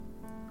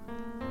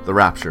The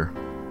rapture.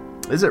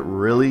 Is it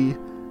really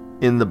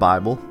in the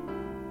Bible?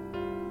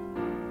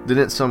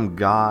 Didn't some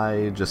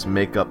guy just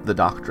make up the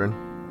doctrine?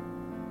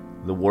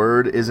 The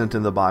word isn't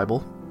in the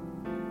Bible?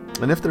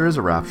 And if there is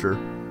a rapture,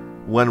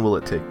 when will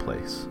it take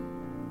place?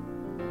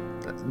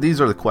 These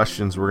are the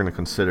questions we're going to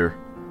consider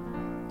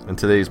in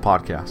today's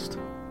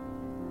podcast.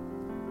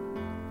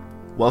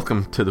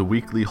 Welcome to the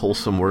weekly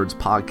Wholesome Words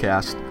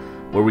podcast,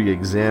 where we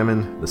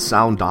examine the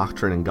sound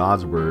doctrine in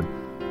God's Word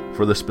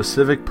for the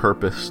specific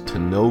purpose to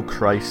know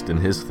Christ and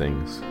His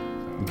things,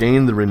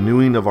 gain the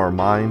renewing of our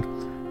mind,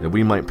 that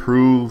we might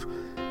prove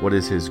what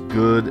is His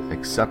good,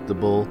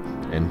 acceptable,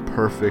 and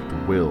perfect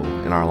will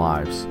in our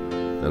lives,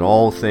 that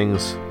all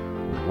things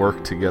would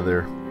work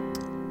together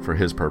for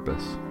His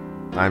purpose.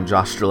 I'm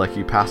Josh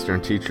Strzelecki, pastor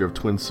and teacher of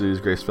Twin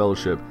Cities Grace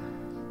Fellowship.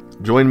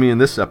 Join me in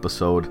this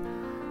episode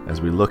as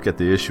we look at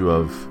the issue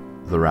of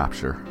the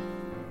rapture.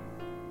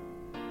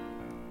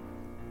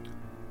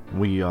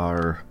 We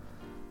are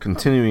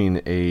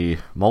continuing a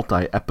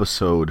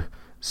multi-episode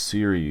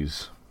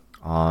series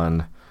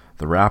on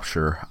the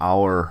rapture,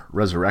 our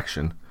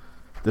resurrection.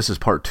 This is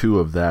part 2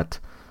 of that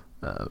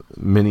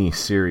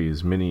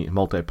mini-series,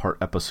 multi-part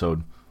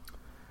episode.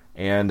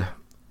 And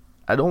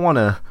I don't want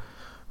to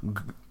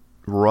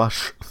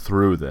rush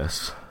through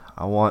this.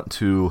 I want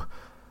to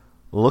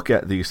look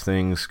at these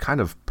things kind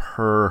of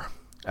per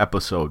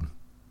episode.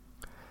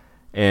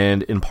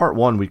 And in part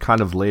 1, we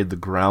kind of laid the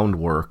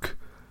groundwork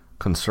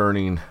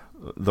concerning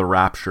the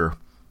rapture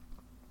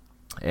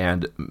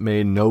and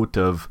made note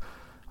of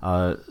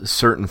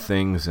certain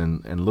things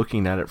and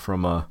looking at it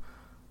from a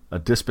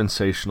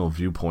dispensational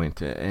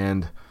viewpoint.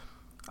 And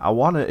I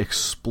want to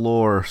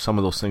explore some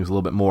of those things a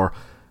little bit more,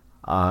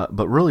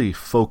 but really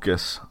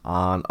focus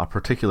on a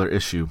particular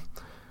issue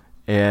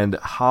and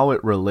how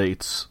it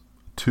relates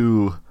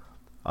to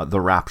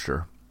the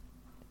rapture.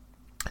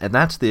 And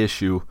that's the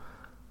issue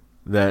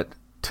that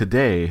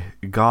today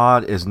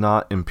God is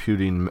not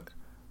imputing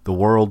the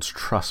world's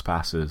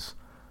trespasses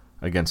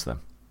against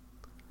them.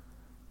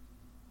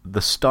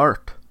 The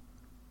start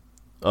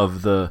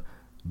of the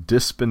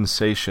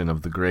dispensation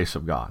of the grace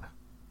of God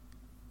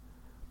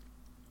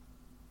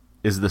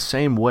is the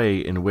same way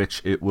in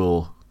which it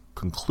will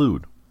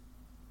conclude.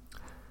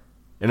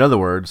 In other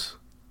words,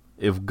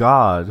 if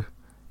God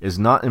is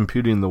not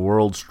imputing the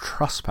world's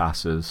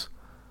trespasses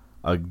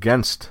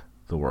against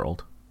the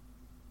world,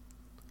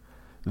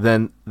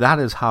 then that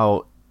is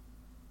how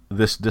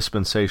this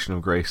dispensation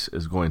of grace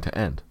is going to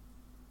end.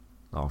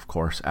 Now, of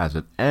course, as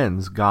it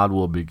ends, God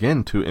will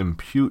begin to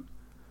impute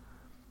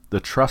the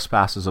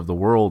trespasses of the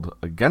world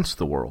against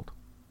the world.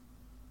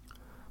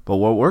 But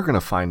what we're going to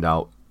find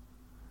out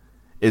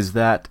is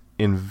that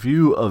in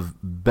view of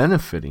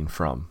benefiting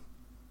from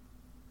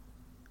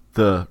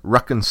the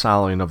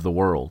reconciling of the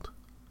world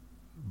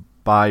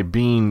by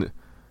being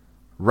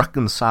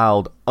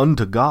reconciled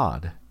unto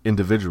God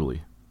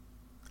individually,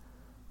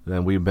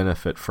 then we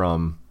benefit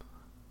from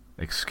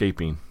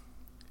escaping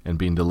and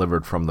being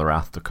delivered from the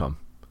wrath to come.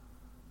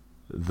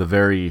 The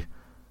very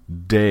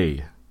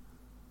day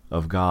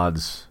of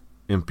God's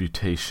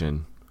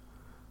imputation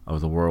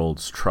of the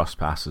world's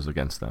trespasses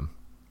against them.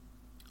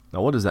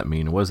 Now, what does that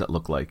mean? What does that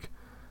look like?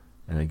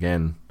 And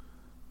again,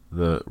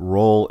 the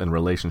role and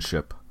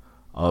relationship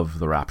of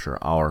the rapture,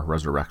 our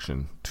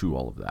resurrection, to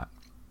all of that.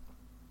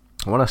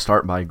 I want to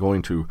start by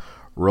going to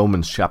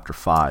Romans chapter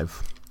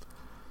 5.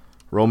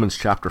 Romans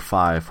chapter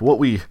 5. What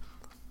we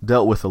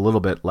dealt with a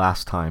little bit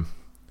last time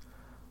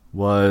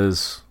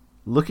was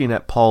looking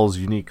at Paul's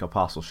unique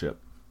apostleship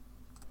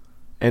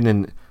and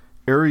an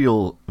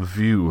aerial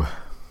view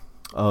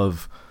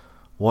of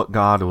what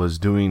God was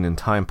doing in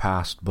time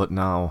past, but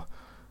now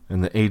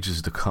in the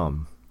ages to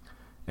come,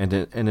 and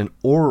an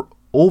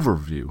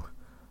overview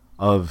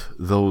of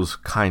those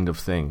kind of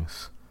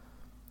things.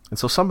 And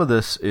so some of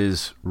this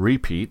is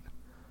repeat,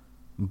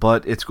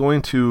 but it's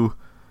going to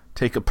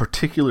take a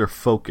particular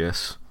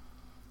focus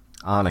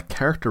on a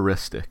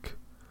characteristic,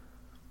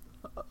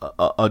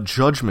 a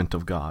judgment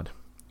of God,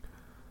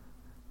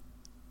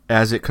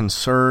 as it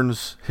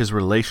concerns His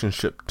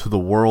relationship to the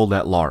world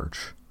at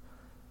large.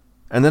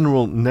 And then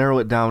we'll narrow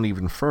it down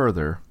even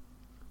further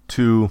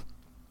to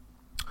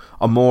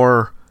a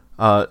more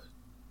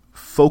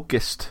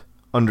focused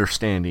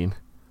understanding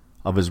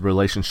of His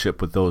relationship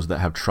with those that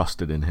have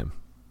trusted in Him.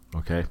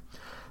 Okay?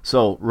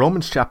 So,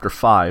 Romans chapter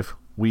 5,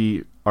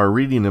 we are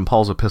reading in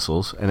Paul's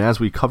epistles, and as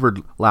we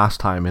covered last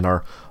time in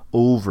our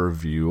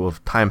overview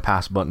of time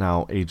past but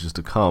now ages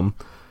to come,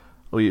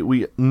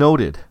 we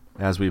noted,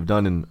 as we've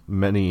done in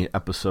many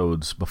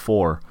episodes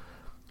before,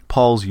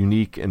 Paul's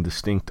unique and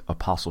distinct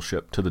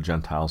apostleship to the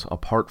Gentiles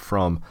apart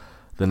from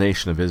the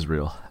nation of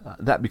Israel.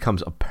 That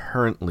becomes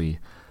apparently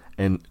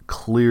and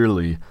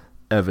clearly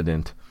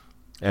evident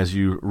as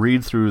you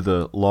read through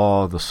the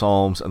law, the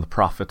Psalms, and the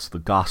prophets, the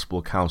gospel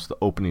accounts, the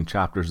opening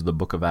chapters of the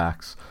book of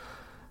Acts.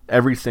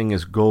 Everything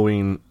is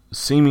going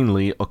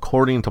seemingly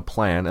according to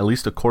plan, at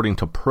least according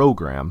to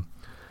program,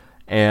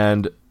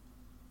 and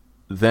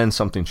then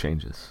something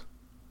changes.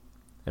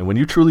 And when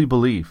you truly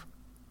believe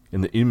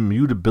in the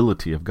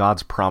immutability of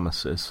God's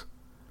promises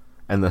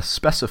and the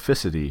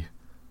specificity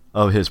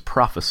of his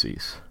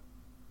prophecies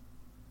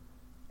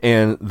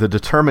and the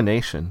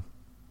determination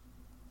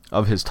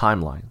of his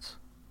timelines,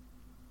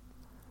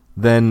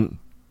 then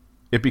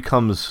it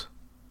becomes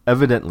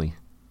evidently,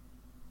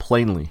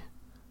 plainly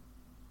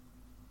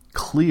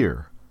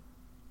clear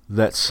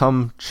that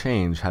some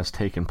change has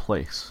taken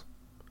place.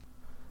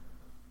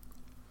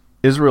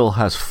 Israel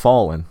has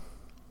fallen,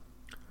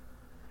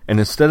 and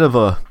instead of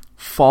a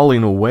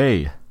falling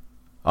away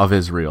of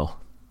Israel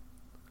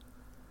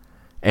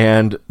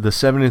and the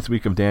 70th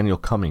week of Daniel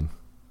coming,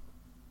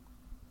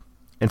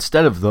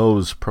 instead of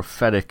those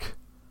prophetic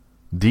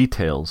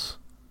details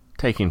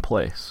taking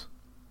place,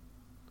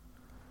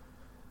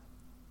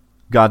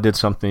 God did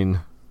something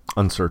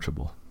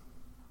unsearchable.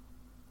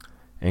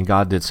 And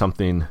God did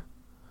something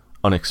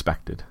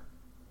unexpected.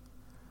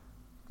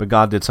 But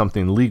God did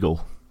something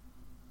legal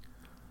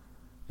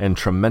and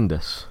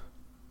tremendous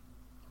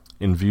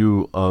in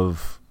view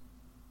of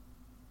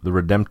the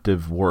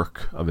redemptive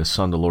work of his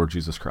Son, the Lord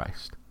Jesus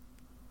Christ.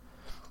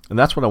 And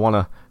that's what I want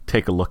to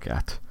take a look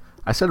at.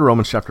 I said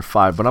Romans chapter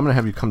 5, but I'm going to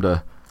have you come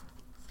to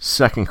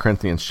 2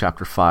 Corinthians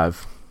chapter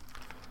 5,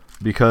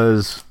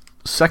 because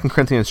 2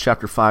 Corinthians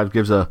chapter 5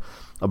 gives a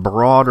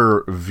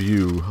broader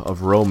view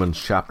of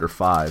Romans chapter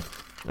 5.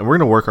 And we're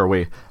going to work our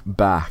way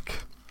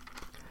back.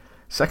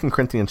 2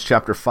 Corinthians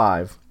chapter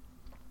 5.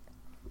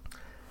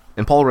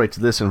 And Paul writes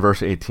this in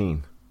verse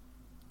 18.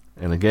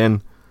 And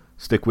again,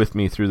 stick with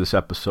me through this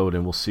episode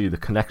and we'll see the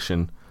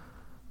connection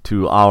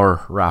to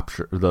our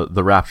rapture,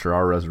 the rapture,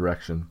 our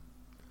resurrection.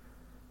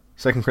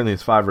 2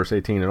 Corinthians 5 verse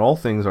 18, and all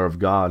things are of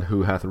God,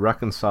 who hath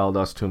reconciled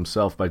us to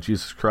himself by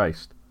Jesus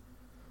Christ.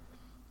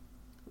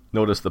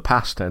 Notice the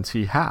past tense,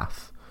 he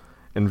hath.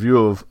 In view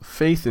of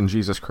faith in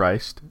Jesus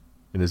Christ,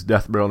 in his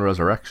death, burial, and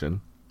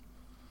resurrection,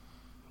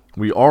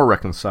 we are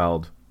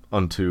reconciled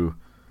unto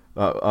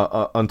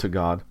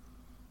God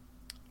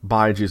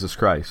by Jesus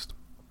Christ.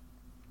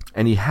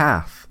 And he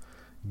hath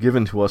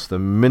given to us the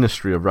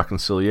ministry of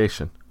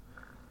reconciliation,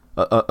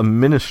 a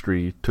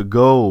ministry to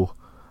go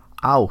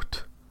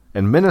out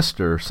and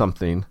minister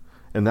something,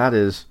 and that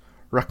is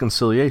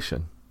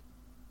reconciliation.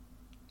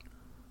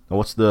 Now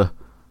what's the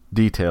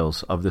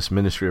details of this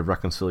ministry of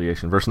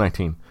reconciliation? Verse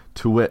 19,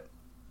 to wit,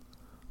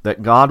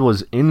 that God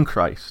was in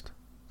Christ,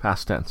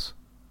 past tense,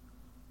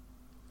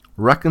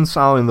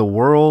 reconciling the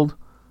world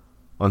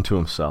unto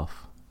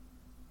himself,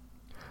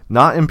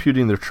 not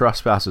imputing their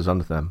trespasses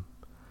unto them,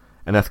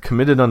 and hath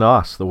committed unto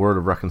us the word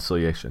of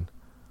reconciliation.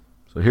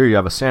 So here you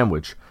have a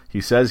sandwich. He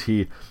says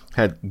he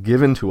had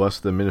given to us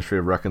the ministry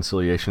of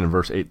reconciliation in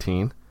verse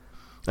 18.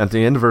 At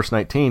the end of verse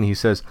 19, he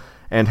says,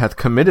 and hath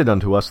committed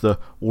unto us the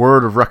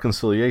word of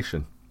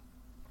reconciliation.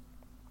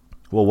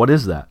 Well, what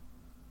is that?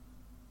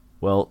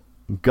 Well,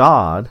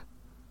 God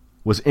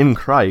was in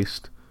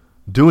Christ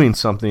doing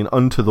something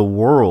unto the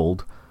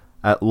world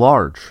at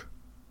large.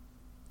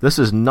 This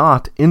is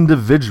not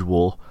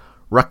individual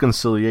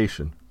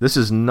reconciliation. This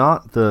is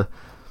not the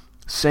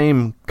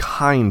same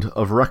kind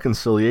of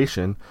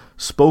reconciliation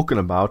spoken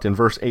about in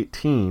verse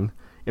 18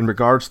 in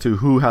regards to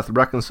who hath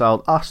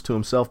reconciled us to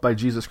himself by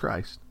Jesus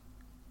Christ.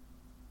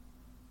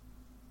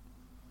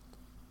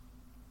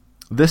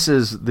 This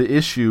is the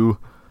issue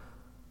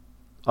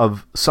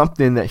of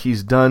something that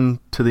he's done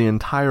to the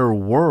entire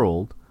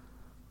world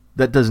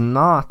that does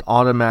not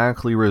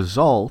automatically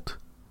result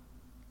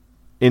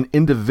in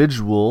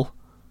individual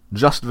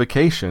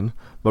justification,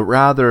 but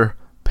rather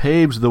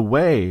paves the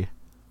way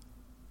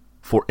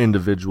for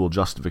individual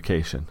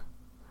justification.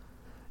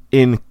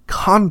 In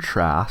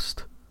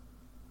contrast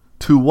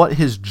to what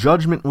his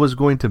judgment was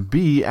going to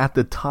be at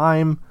the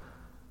time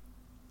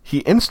he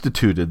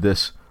instituted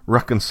this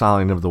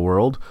reconciling of the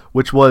world,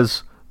 which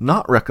was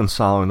not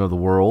reconciling of the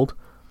world,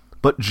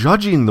 but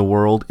judging the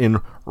world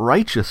in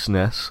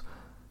righteousness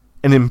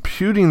and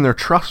imputing their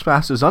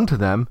trespasses unto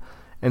them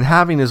and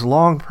having his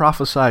long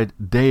prophesied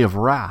day of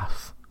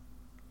wrath.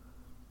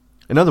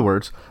 In other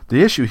words,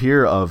 the issue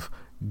here of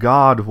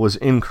God was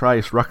in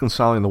Christ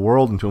reconciling the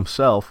world unto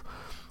himself,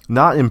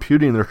 not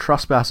imputing their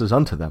trespasses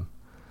unto them,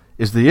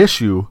 is the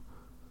issue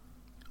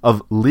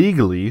of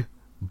legally,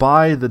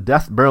 by the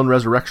death, burial, and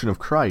resurrection of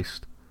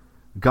Christ,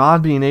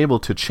 God being able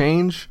to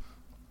change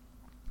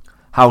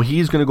how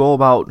he's going to go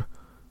about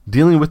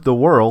dealing with the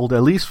world,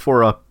 at least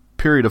for a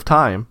period of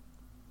time.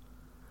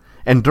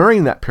 And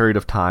during that period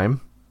of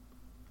time,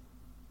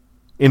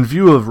 in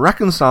view of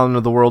reconciling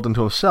the world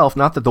unto himself,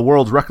 not that the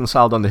world's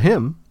reconciled unto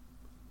him,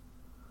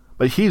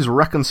 but he's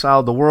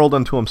reconciled the world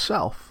unto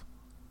himself.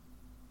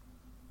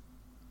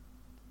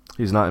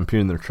 He's not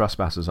imputing their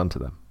trespasses unto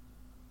them.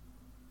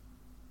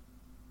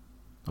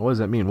 Now, what does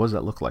that mean? What does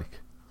that look like?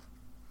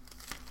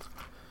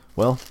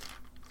 Well,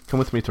 come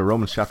with me to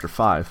Romans chapter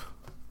 5.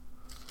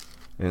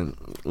 And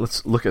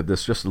let's look at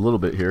this just a little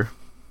bit here.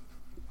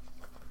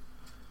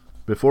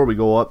 Before we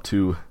go up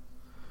to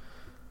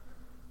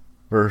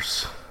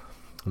verse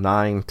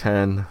 9,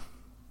 10,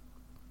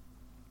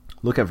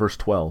 look at verse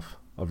 12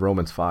 of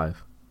Romans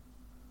 5.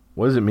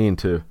 What does it mean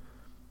to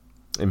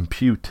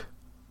impute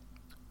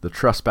the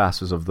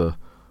trespasses of the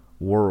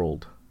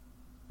world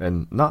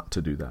and not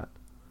to do that.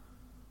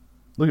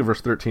 Look at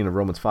verse 13 of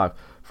Romans 5.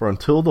 For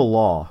until the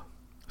law,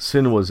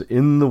 sin was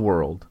in the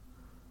world,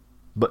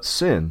 but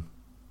sin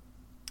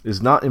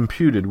is not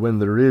imputed when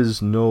there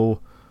is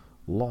no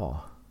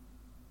law.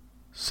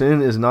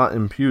 Sin is not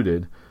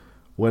imputed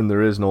when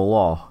there is no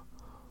law.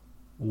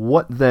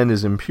 What then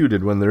is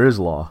imputed when there is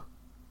law?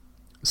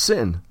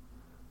 Sin.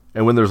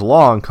 And when there's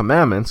law and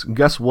commandments,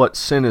 guess what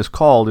sin is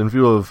called in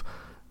view of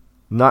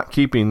not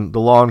keeping the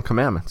law and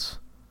commandments?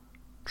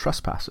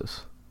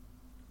 Trespasses.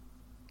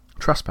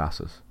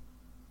 Trespasses.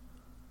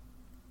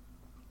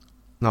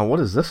 Now, what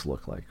does this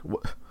look like?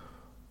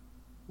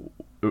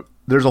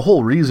 There's a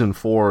whole reason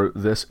for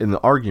this in the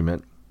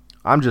argument.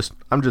 I'm just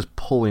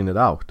pulling it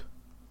out.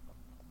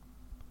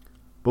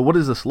 But what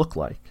does this look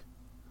like?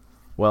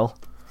 Well,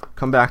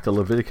 come back to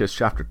Leviticus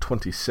chapter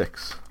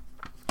 26.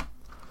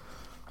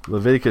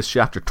 Leviticus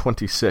chapter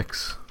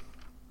 26.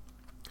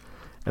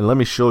 And let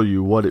me show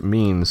you what it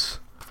means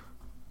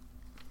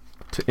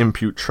to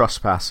impute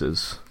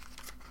trespasses.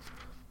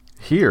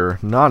 Here,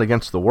 not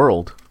against the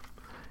world.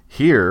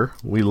 Here,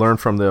 we learn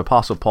from the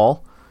Apostle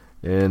Paul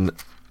in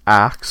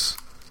Acts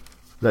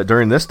that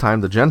during this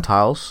time, the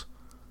Gentiles,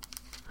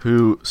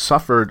 who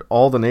suffered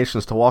all the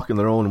nations to walk in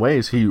their own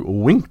ways, he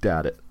winked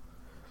at it.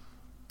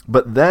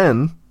 But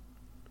then,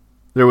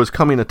 there was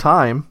coming a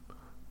time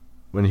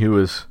when he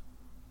was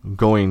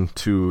going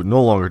to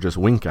no longer just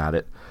wink at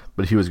it,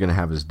 but he was going to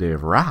have his day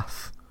of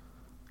wrath,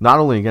 not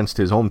only against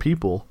his own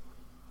people,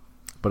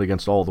 but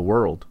against all the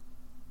world.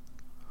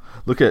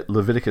 Look at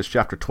Leviticus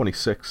chapter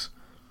 26.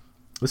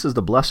 This is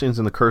the blessings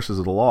and the curses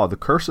of the law. The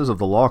curses of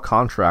the law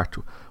contract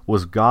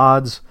was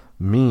God's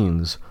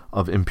means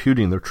of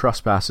imputing their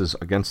trespasses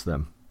against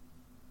them.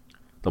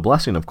 The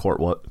blessing, of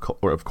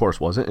course,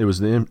 wasn't. It was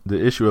the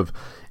issue of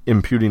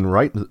imputing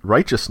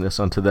righteousness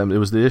unto them. It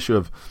was the issue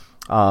of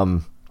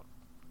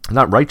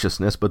not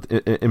righteousness, but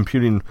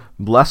imputing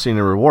blessing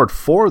and reward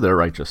for their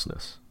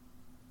righteousness.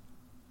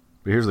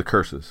 But here's the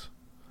curses.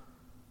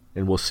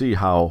 And we'll see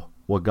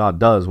what God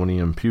does when he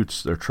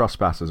imputes their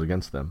trespasses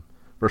against them.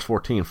 Verse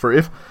 14, for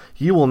if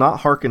ye will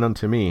not hearken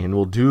unto me, and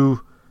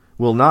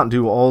will not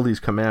do all these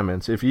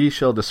commandments, if ye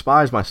shall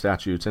despise my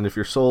statutes, and if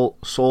your soul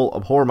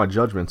abhor my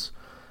judgments,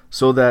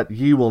 so that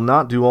ye will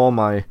not do all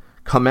my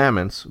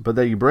commandments, but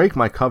that ye break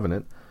my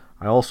covenant,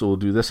 I also will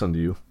do this unto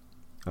you.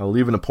 I will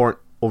even appoint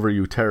over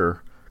you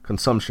terror,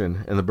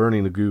 consumption, and the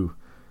burning of goo,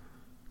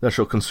 that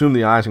shall consume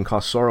the eyes and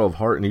cause sorrow of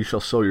heart, and ye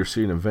shall sow your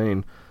seed in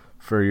vain,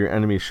 for your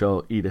enemies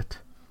shall eat it.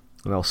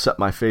 And I will set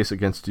my face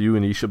against you,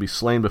 and ye shall be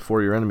slain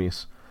before your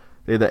enemies.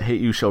 They that hate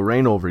you shall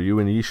reign over you,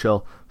 and ye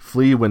shall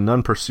flee when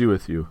none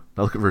pursueth you.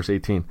 Now look at verse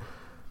 18.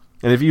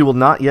 And if ye will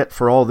not yet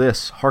for all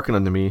this hearken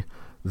unto me,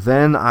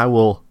 then I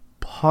will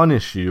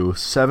punish you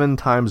 7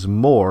 times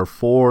more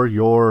for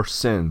your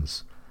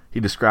sins. He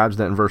describes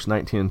that in verse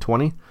 19 and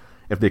 20.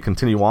 If they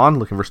continue on,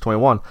 look in verse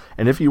 21.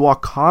 And if ye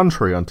walk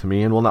contrary unto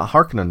me, and will not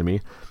hearken unto me,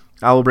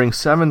 I will bring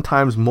 7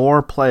 times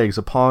more plagues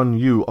upon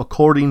you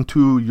according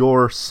to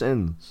your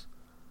sins.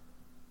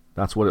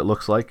 That's what it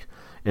looks like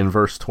in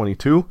verse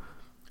 22.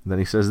 And then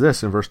he says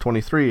this in verse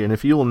 23, and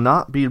if ye will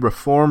not be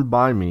reformed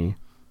by me,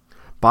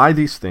 by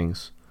these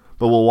things,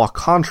 but will walk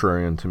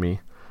contrary unto me,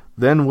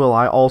 then will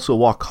I also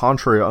walk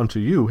contrary unto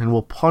you, and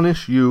will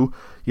punish you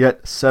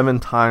yet 7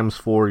 times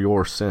for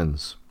your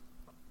sins.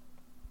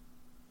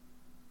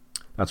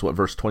 That's what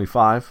verse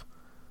 25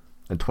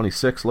 and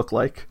 26 look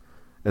like.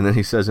 And then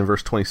he says in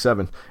verse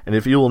 27, and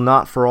if you will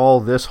not for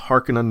all this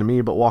hearken unto me,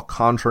 but walk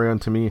contrary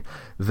unto me,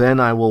 then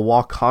I will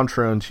walk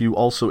contrary unto you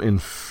also in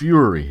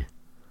fury.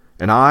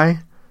 And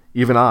I,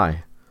 even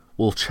I,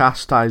 will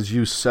chastise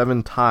you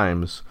 7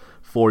 times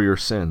for your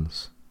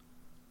sins.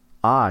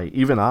 I,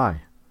 even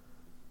I.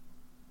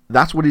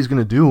 That's what he's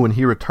going to do when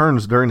he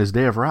returns during his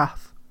day of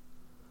wrath.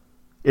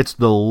 It's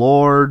the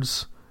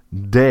Lord's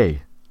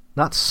day,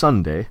 not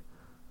Sunday,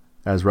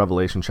 as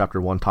Revelation chapter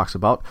 1 talks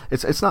about.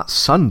 It's not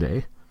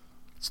Sunday.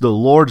 It's the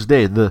Lord's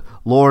day, the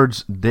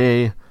Lord's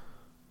day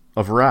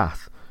of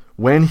wrath,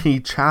 when he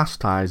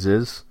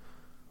chastises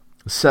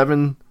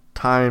 7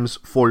 times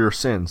for your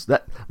sins.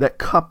 That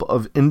cup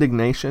of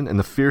indignation and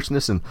the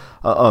fierceness and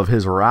of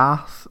his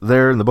wrath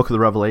there in the book of the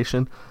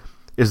Revelation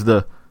is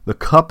the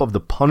cup of the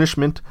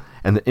punishment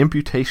and the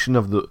imputation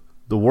of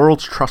the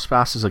world's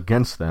trespasses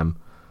against them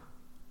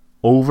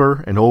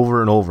over and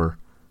over and over.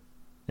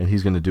 And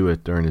he's going to do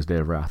it during his day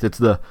of wrath. It's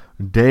the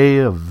day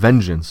of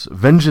vengeance.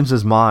 Vengeance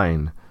is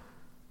mine,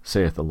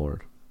 saith the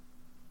Lord.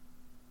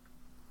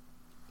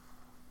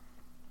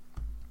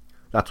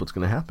 That's what's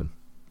going to happen.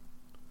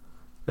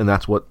 And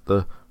that's what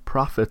the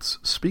prophets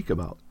speak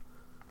about.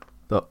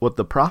 What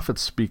the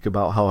prophets speak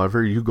about,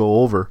 however, you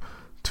go over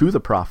to the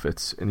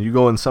prophets, and you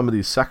go in some of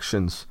these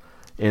sections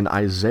in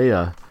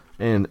Isaiah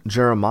and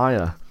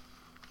Jeremiah,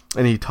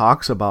 and he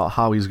talks about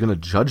how he's going to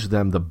judge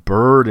them, the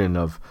burden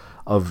of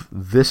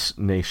this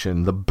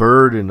nation, the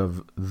burden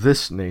of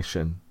this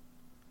nation.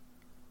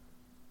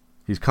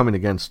 He's coming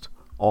against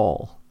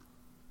all,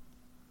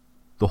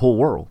 the whole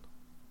world.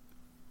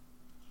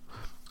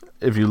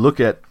 If you look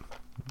at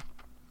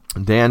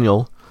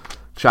Daniel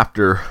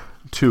chapter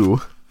 2.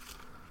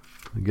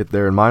 Get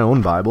there in my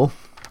own Bible.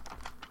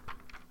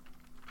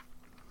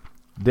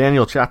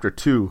 Daniel chapter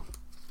 2.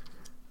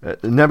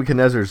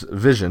 Nebuchadnezzar's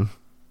vision.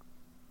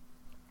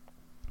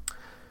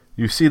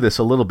 You see this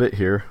a little bit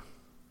here.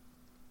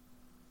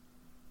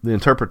 The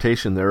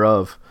interpretation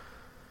thereof.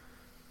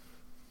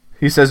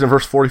 He says in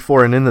verse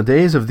 44, "And in the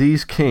days of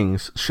these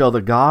kings shall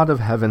the God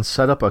of heaven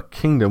set up a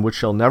kingdom which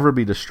shall never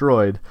be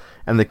destroyed,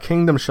 and the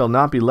kingdom shall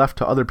not be left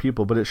to other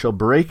people, but it shall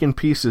break in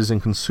pieces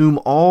and consume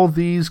all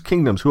these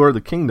kingdoms." Who are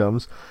the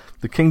kingdoms?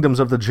 The kingdoms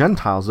of the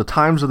Gentiles, the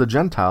times of the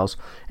Gentiles,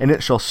 and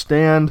it shall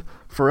stand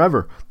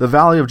forever. The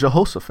valley of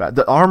Jehoshaphat,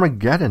 the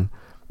Armageddon,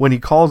 when he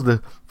calls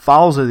the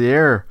fowls of the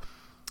air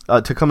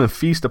to come and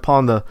feast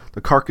upon the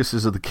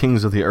carcasses of the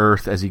kings of the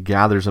earth as he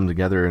gathers them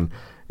together and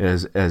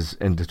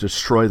to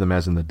destroy them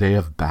as in the day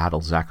of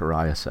battle,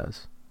 Zechariah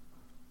says.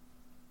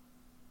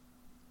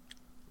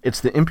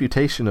 It's the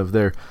imputation of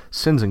their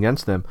sins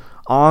against them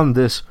on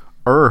this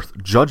earth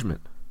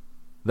judgment.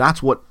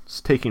 That's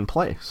what's taking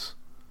place.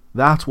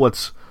 That's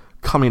what's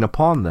coming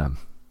upon them.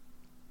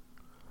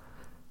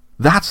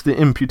 That's the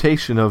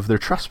imputation of their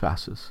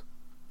trespasses.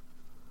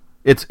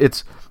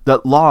 It's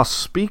that law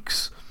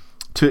speaks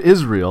to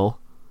Israel,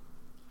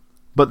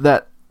 but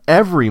that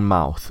every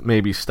mouth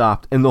may be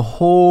stopped in the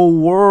whole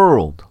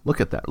world.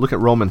 Look at that. Look at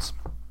Romans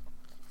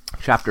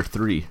chapter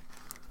 3.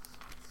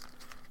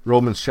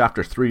 Romans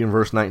chapter 3 and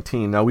verse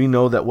 19. "Now we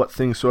know that what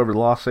things soever the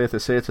law saith, it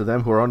saith to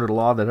them who are under the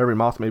law, that every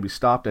mouth may be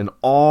stopped, and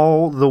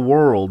all the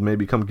world may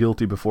become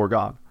guilty before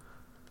God."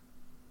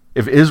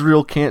 If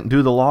Israel can't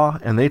do the law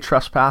and they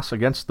trespass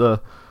against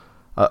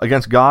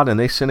God and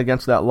they sin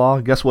against that law,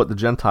 guess what the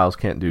Gentiles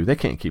can't do? They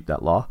can't keep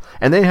that law.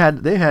 And they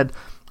had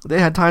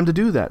time to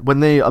do that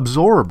when they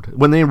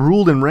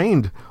ruled and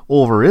reigned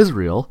over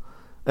Israel,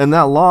 and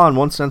that law in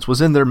one sense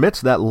was in their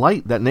midst. That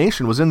light, that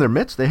nation was in their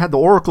midst. They had the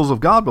oracles of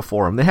God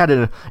before them. They had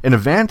an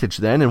advantage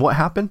then, and what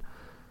happened?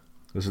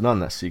 "There's none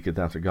that seeketh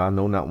after God,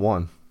 no, not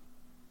one.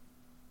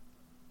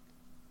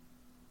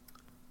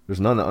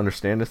 There's none that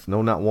understandeth,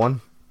 no, not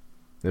one."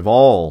 They've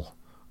all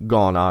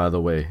gone out of the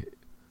way,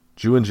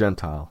 Jew and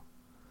Gentile.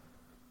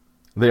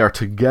 They are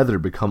together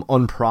become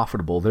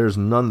unprofitable. There is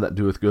none that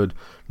doeth good,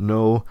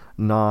 no,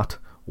 not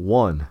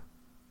one.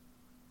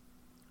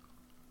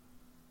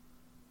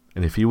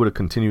 And if he would have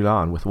continued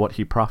on with what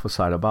he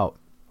prophesied about,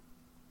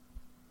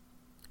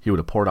 he would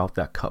have poured out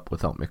that cup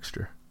without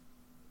mixture.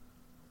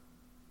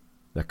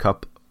 That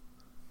cup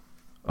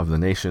of the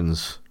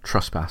nation's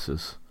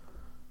trespasses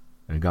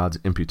and God's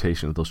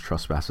imputation of those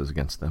trespasses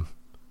against them.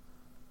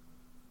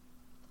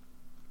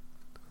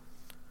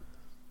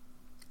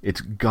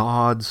 It's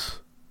God's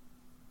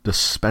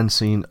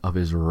dispensing of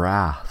his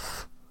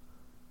wrath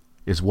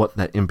is what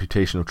that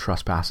imputation of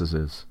trespasses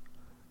is.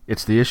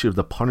 It's the issue of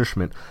the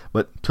punishment,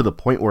 but to the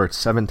point where it's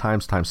 7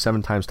 times times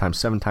 7 times times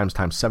 7 times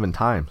times 7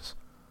 times.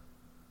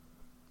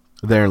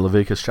 There in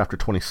Leviticus chapter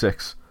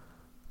 26.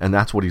 And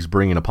that's what he's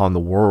bringing upon the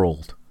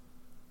world.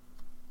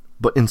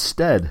 But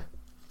instead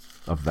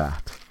of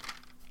that,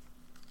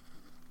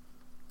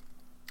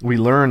 we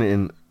learn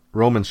in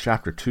Romans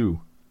chapter 2,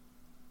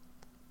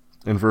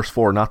 in verse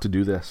 4, not to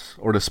do this.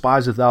 "Or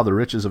despiseth thou the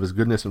riches of his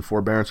goodness and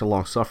forbearance and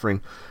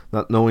long-suffering,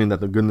 not knowing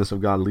that the goodness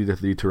of God leadeth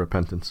thee to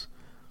repentance?"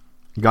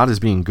 God is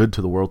being good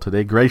to the world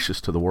today,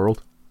 gracious to the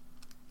world.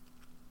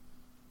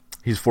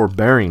 He's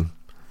forbearing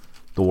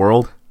the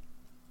world.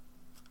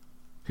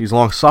 He's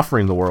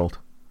long-suffering the world.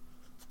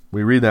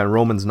 We read that in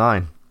Romans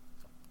 9.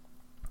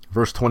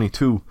 Verse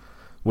 22,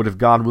 "What if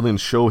God willing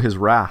to show his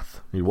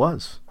wrath?" He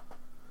was.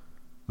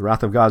 The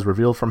wrath of God is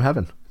revealed from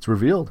heaven. It's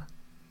revealed.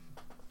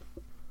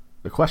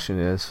 The question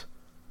is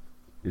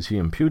he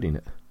imputing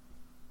it?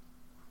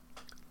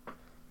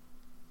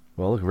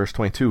 Well, look at verse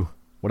 22.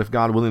 "What if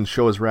God willing to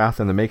show his wrath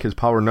and to make his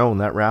power known,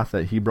 that wrath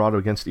that he brought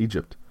against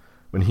Egypt,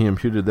 when he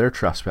imputed their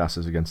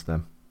trespasses against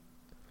them,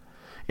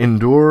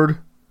 endured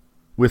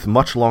with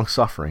much long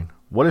suffering?"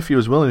 What if he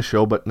was willing to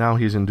show, but now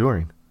he's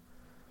enduring?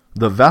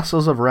 "The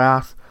vessels of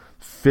wrath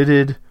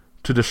fitted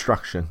to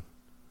destruction."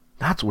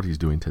 That's what he's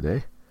doing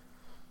today.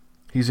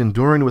 He's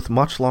enduring with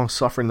much long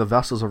suffering the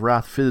vessels of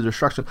wrath fitted to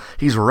destruction.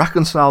 He's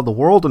reconciled the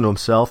world unto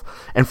himself,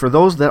 and for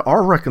those that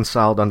are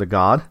reconciled unto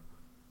God,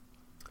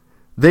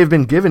 they've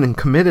been given and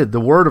committed the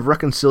word of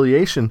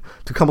reconciliation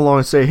to come along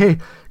and say, hey,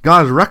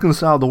 God has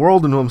reconciled the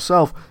world unto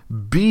himself.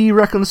 Be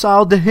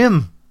reconciled to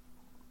him.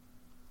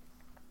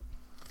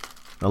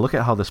 Now look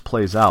at how this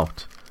plays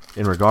out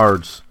in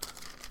regards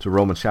to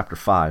Romans chapter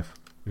 5.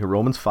 Look at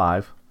Romans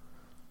 5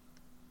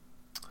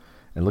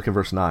 and look at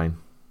verse 9.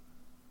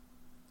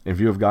 In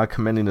view of God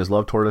commending his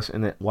love toward us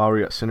in it while we were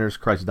yet sinners,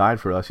 Christ died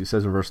for us. He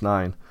says in verse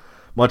 9,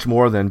 much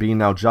more than being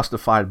now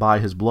justified by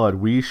his blood,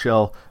 we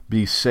shall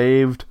be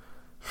saved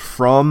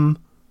from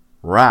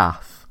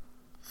wrath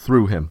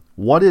through him.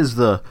 What is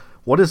the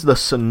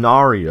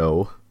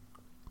scenario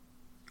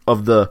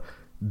of the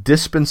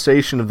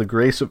dispensation of the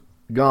grace of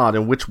God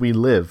in which we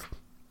live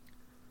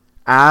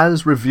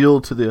as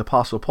revealed to the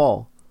Apostle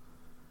Paul?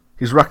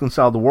 He's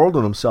reconciled the world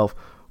to himself.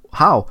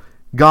 How?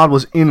 God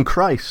was in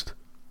Christ.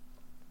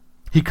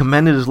 He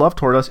commended his love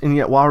toward us, and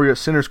yet while we were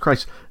sinners,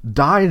 Christ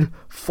died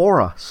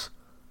for us.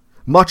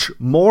 Much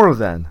more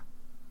then.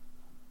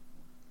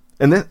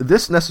 And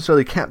this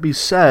necessarily can't be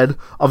said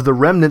of the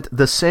remnant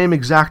the same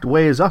exact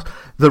way as us.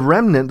 The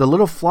remnant, the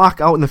little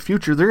flock out in the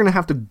future, they're going to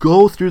have to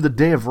go through the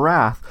day of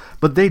wrath,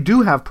 but they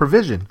do have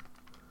provision.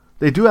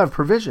 They do have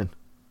provision.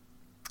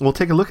 We'll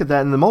take a look at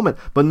that in a moment,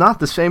 but not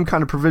the same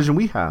kind of provision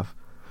we have.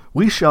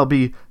 We shall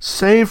be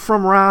saved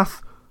from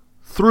wrath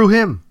through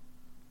him.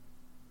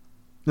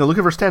 Now look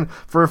at verse 10.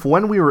 For if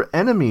when we were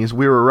enemies,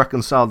 we were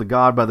reconciled to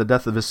God by the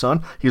death of his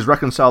Son, he's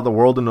reconciled the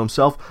world unto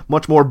himself,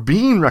 much more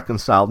being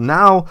reconciled,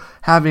 now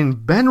having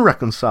been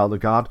reconciled to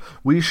God,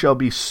 we shall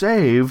be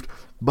saved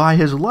by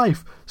his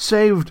life.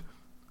 Saved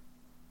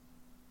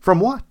from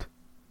what?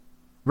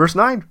 Verse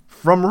 9,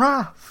 from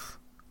wrath.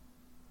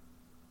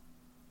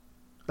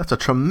 That's a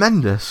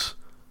tremendous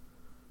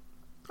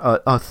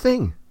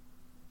thing.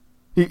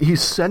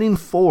 He's setting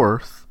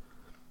forth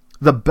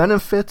the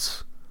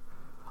benefits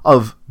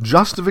of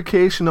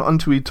justification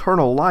unto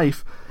eternal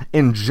life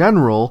in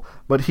general,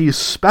 but he's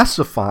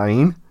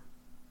specifying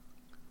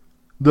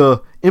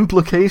the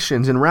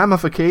implications and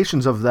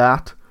ramifications of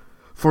that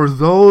for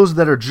those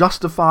that are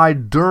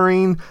justified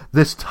during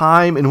this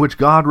time in which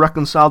God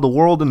reconciled the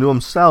world unto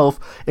himself,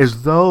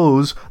 is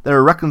those that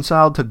are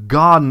reconciled to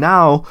God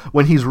now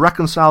when he's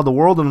reconciled the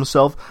world unto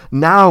himself,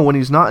 now when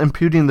he's not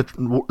imputing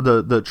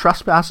the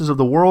trespasses of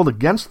the world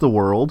against the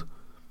world,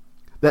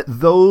 that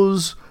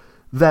those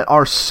that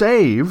are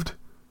saved,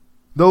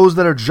 those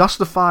that are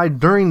justified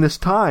during this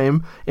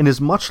time in his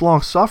much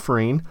long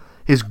suffering,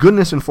 his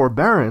goodness and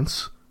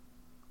forbearance,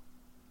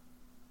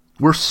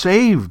 we're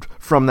saved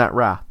from that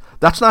wrath.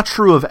 That's not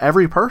true of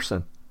every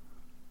person.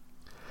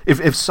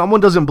 If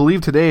someone doesn't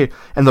believe today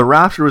and the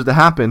rapture was to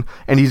happen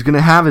and he's going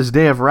to have his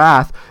day of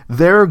wrath,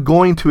 they're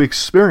going to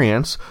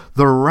experience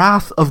the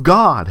wrath of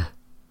God.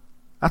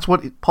 That's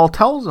what Paul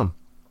tells them.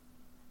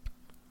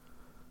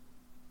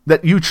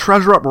 That you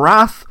treasure up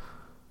wrath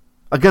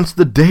against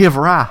the day of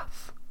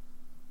wrath.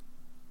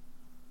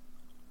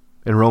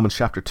 In Romans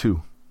chapter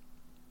 2.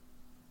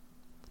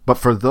 But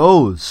for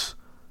those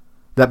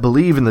that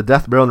believe in the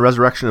death, burial, and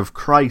resurrection of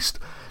Christ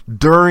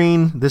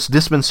during this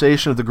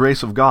dispensation of the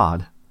grace of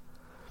God,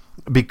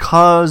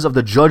 because of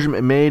the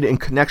judgment made in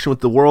connection with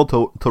the world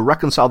to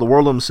reconcile the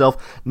world to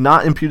himself,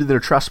 not imputed their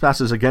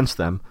trespasses against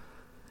them,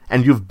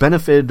 and you've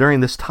benefited during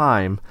this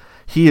time,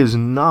 he is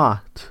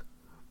not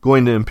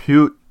going to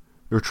impute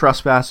your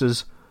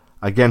trespasses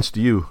against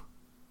you.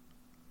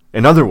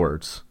 In other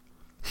words,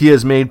 he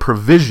has made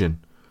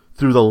provision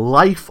through the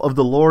life of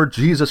the Lord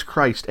Jesus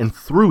Christ and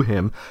through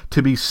him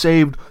to be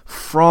saved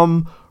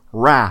from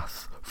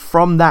wrath,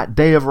 from that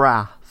day of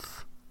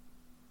wrath.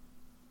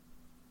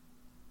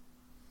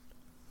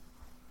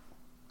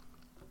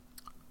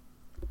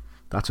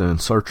 That's an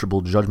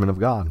unsearchable judgment of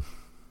God.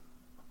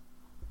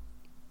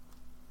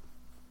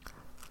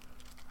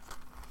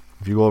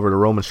 If you go over to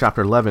Romans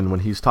chapter 11,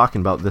 when he's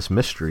talking about this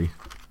mystery,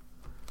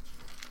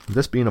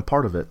 this being a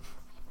part of it,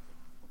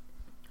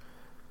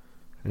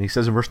 and he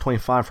says in verse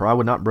 25, For I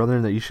would not,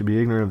 brethren, that ye should be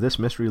ignorant of this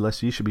mystery,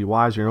 lest ye should be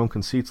wise in your own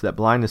conceits, that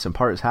blindness in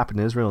part has happened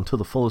in Israel until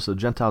the fullness of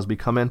the Gentiles be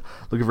come in.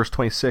 Look at verse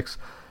 26.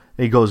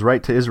 And he goes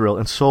right to Israel.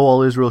 And so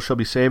all Israel shall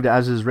be saved,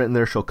 as is written,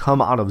 there shall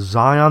come out of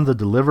Zion the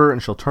deliverer,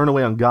 and shall turn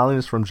away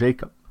ungodliness from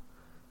Jacob.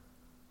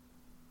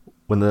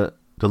 When the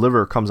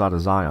deliverer comes out of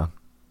Zion,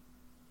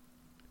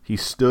 he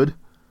stood,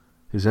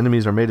 his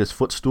enemies are made his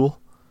footstool,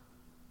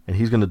 and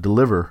he's going to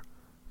deliver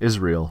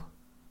Israel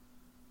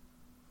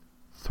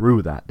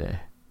through that day.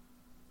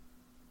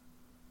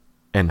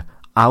 And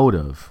out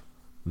of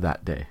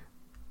that day.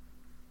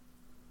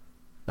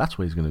 That's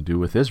what he's going to do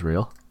with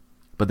Israel.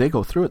 But they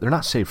go through it. They're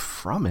not saved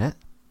from it.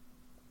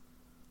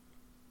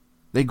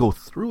 They go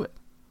through it.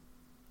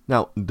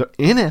 Now,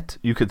 in it,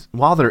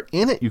 while they're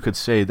in it, you could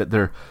say that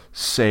they're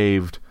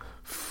saved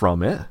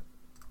from it.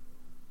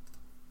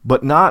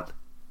 But not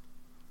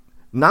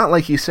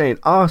like he's saying,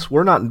 us,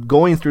 we're not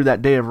going through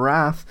that day of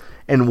wrath,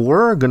 and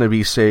we're going to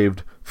be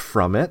saved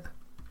from it.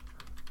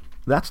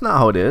 That's not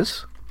how it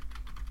is.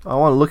 I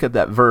want to look at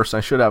that verse. I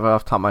should have it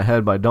off the top of my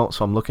head, but I don't,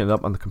 so I'm looking it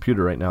up on the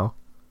computer right now.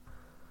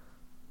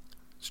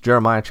 It's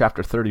Jeremiah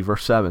chapter 30,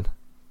 verse 7.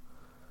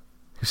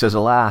 He says,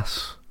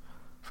 Alas,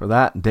 for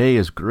that day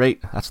is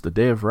great. That's the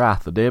day of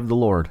wrath, the day of the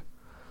Lord,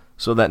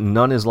 so that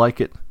none is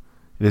like it.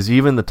 It is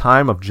even the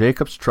time of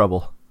Jacob's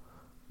trouble.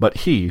 But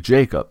he,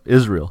 Jacob,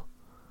 Israel,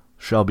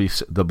 shall be,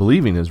 the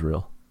believing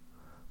Israel,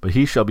 but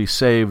he shall be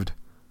saved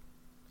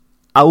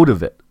out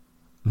of it,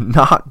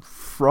 not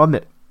from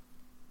it.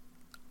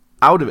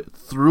 Out of it,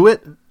 through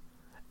it,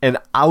 and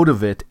out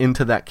of it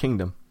into that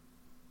kingdom.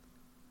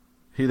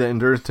 He that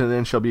endures to the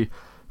end shall be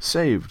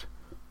saved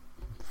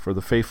for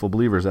the faithful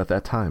believers at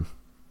that time.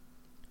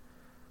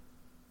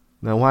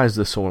 Now, why is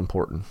this so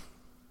important?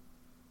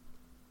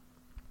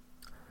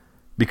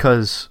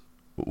 Because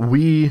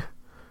we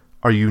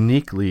are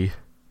uniquely,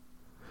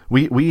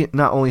 we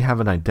not only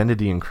have an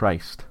identity in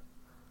Christ,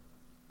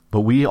 but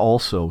we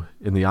also,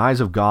 in the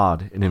eyes of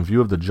God and in view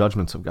of the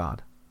judgments of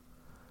God,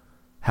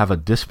 have a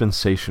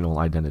dispensational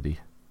identity.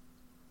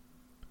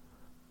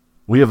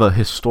 We have a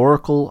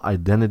historical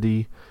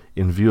identity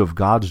in view of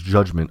God's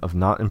judgment of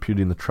not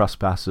imputing the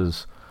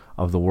trespasses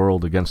of the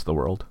world against the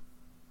world.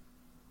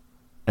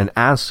 And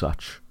as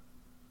such,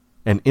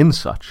 and in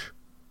such,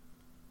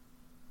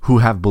 who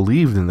have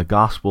believed in the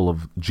gospel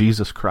of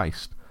Jesus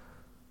Christ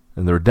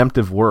and the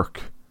redemptive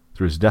work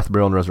through his death,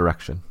 burial, and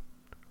resurrection,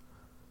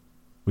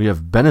 we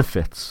have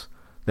benefits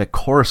that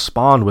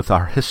correspond with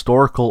our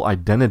historical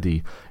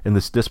identity in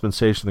this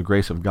dispensation of the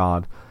grace of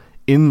God,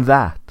 in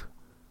that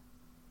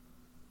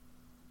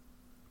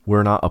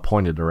we're not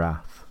appointed to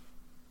wrath.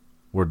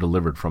 We're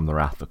delivered from the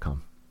wrath to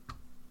come.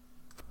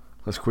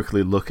 Let's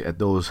quickly look at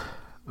those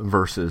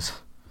verses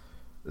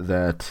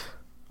that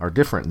are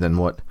different than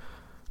what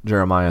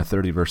Jeremiah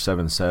 30 verse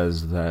 7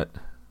 says, that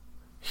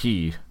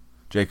he,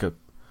 Jacob,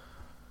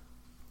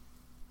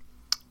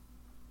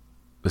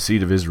 the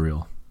seed of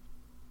Israel,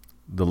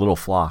 the little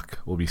flock,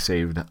 will be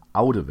saved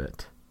out of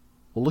it.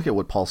 Well, look at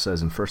what Paul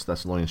says in 1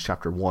 Thessalonians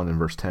chapter 1 and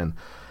verse 10.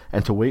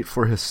 And to wait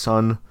for his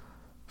Son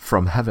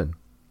from heaven.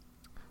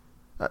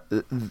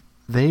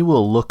 They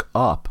will look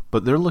up,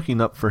 but they're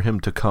looking up for him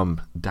to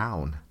come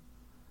down.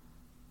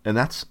 And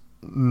that's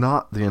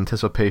not the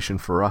anticipation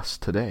for us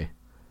today.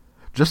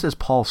 Just as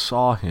Paul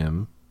saw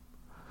him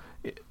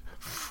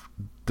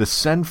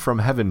descend from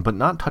heaven, but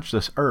not touch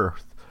this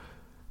earth,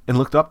 and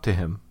looked up to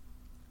him,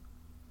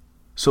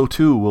 so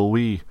too will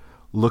we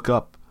look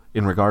up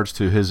in regards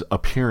to his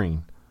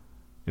appearing,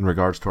 in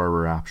regards to our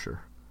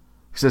rapture.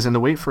 He says, and to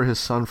wait for his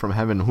Son from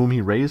heaven, whom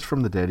he raised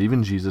from the dead,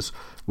 even Jesus,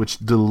 which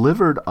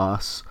delivered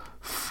us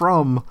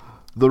from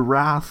the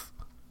wrath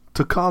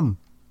to come.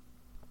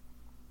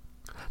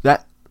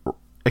 That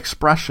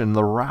expression,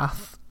 the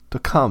wrath to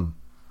come,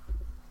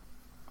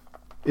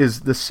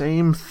 is the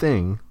same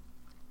thing,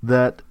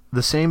 that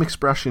the same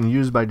expression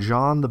used by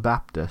John the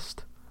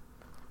Baptist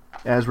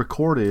as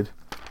recorded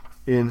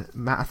in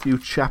Matthew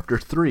chapter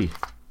 3.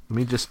 Let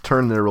me just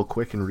turn there real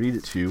quick and read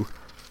it to you.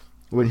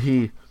 When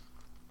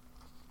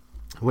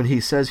he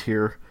says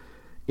here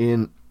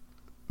in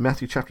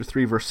Matthew chapter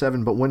 3 verse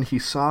 7, but when he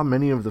saw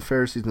many of the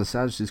Pharisees and the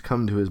Sadducees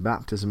come to his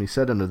baptism, he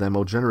said unto them,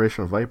 O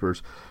generation of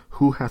vipers,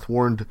 who hath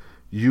warned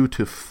you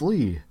to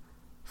flee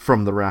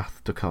from the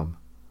wrath to come?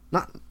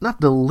 Not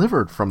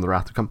delivered from the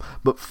wrath to come,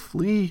 but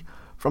flee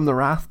from the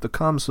wrath to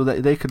come, so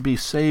that they could be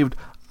saved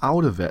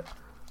out of it.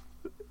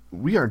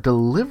 We are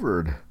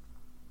delivered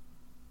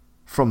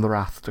from the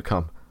wrath to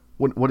come.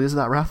 What is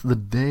that wrath? The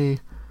day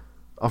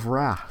of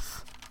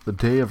wrath. The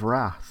day of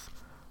wrath.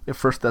 In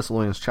 1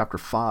 Thessalonians chapter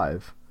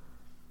 5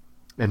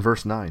 and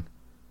verse 9.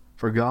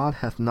 For God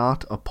hath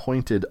not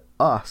appointed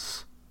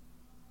us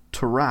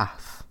to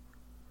wrath,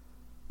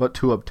 but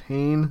to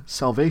obtain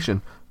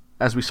salvation,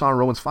 as we saw in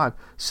Romans 5,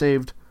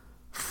 saved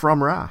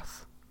from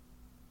wrath.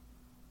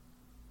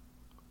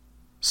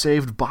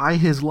 Saved by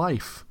his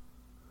life.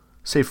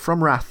 Saved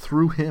from wrath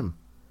through him.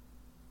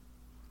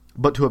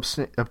 But to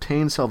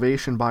obtain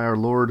salvation by our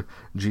Lord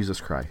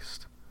Jesus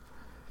Christ.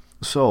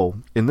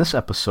 So, in this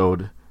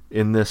episode,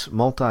 in this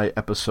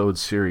multi-episode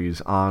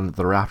series on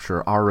the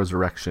rapture, our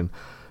resurrection,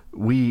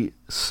 we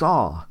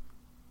saw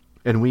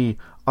and we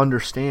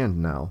understand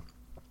now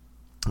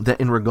that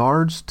in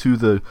regards to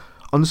the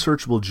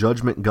unsearchable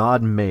judgment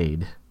God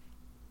made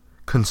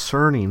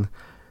concerning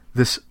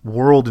this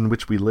world in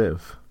which we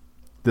live,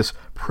 this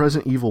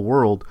present evil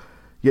world,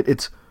 yet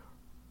it's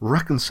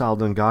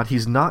reconciled in God.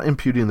 He's not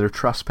imputing their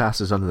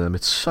trespasses unto them.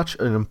 It's such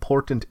an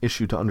important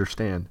issue to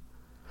understand.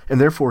 And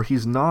therefore,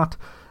 he's not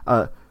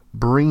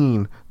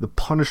bringing the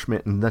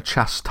punishment and the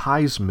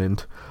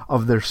chastisement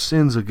of their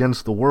sins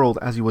against the world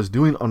as he was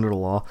doing under the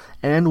law,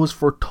 and was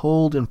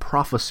foretold in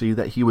prophecy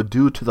that he would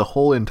do to the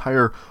whole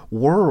entire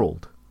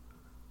world.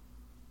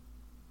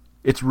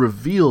 It's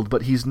revealed,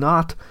 but he's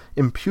not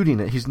imputing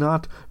it. He's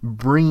not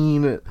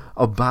bringing it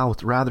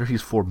about. Rather,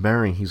 he's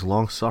forbearing. He's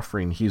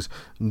long-suffering. He's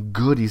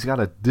good. He's got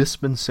a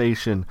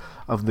dispensation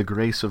of the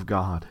grace of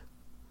God.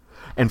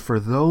 And for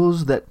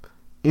those that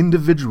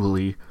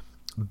individually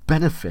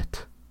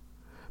benefit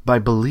by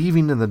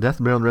believing in the death,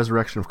 burial, and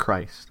resurrection of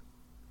Christ,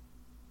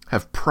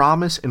 have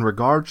promise in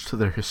regards to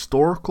their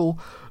historical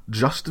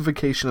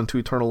justification unto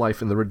eternal life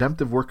in the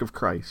redemptive work of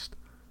Christ,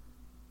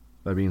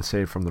 by being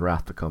saved from the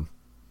wrath to come.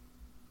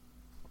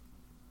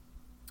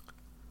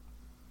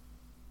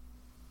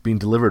 Being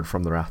delivered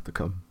from the wrath to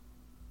come.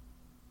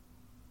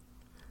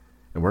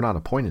 And we're not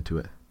appointed to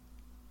it.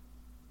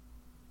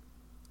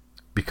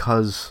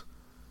 Because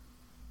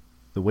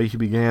the way he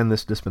began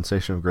this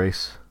dispensation of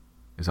grace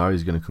is how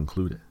he's going to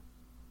conclude it.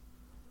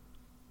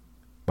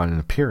 By an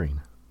appearing.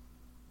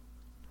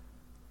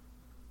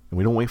 And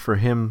we don't wait for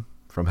him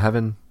from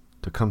heaven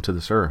to come to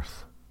this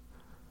earth.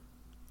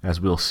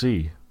 As we'll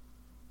see,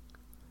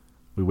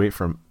 we wait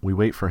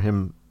for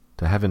him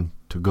to heaven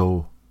to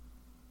go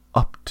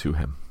up to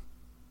him.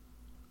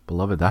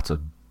 Beloved, that's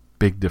a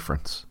big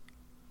difference.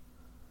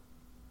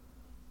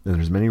 And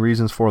there's many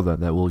reasons for that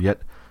we'll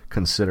yet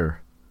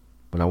consider.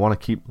 But I want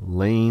to keep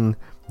laying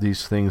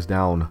these things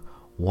down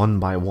one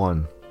by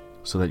one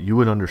so that you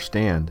would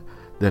understand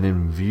that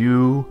in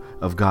view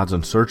of God's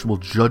unsearchable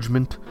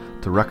judgment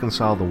to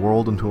reconcile the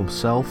world unto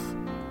himself,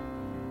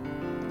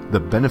 the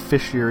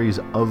beneficiaries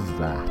of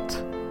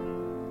that,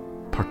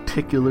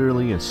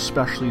 particularly and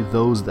especially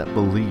those that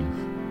believe,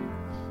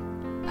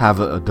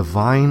 have a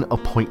divine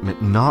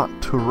appointment not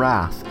to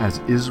wrath as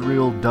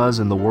Israel does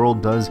and the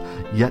world does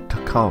yet to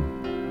come,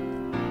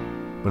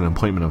 but an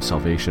appointment of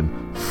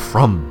salvation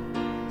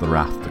from the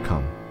wrath to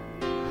come.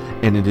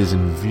 And it is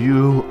in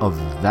view of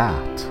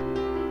that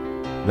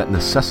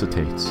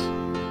necessitates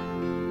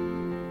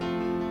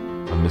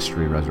a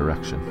mystery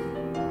resurrection.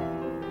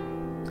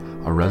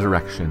 A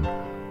resurrection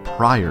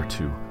prior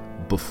to,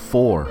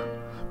 before,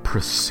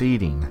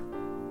 preceding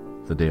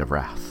the day of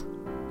wrath.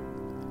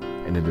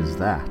 And it is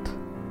that,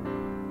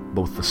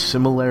 both the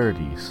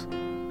similarities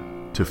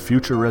to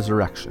future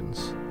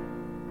resurrections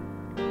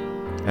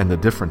and the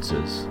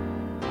differences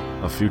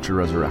of future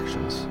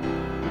resurrections,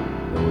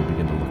 that we'll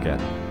begin to look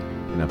at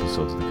in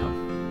episodes to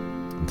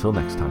come. Until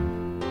next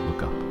time,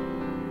 look up.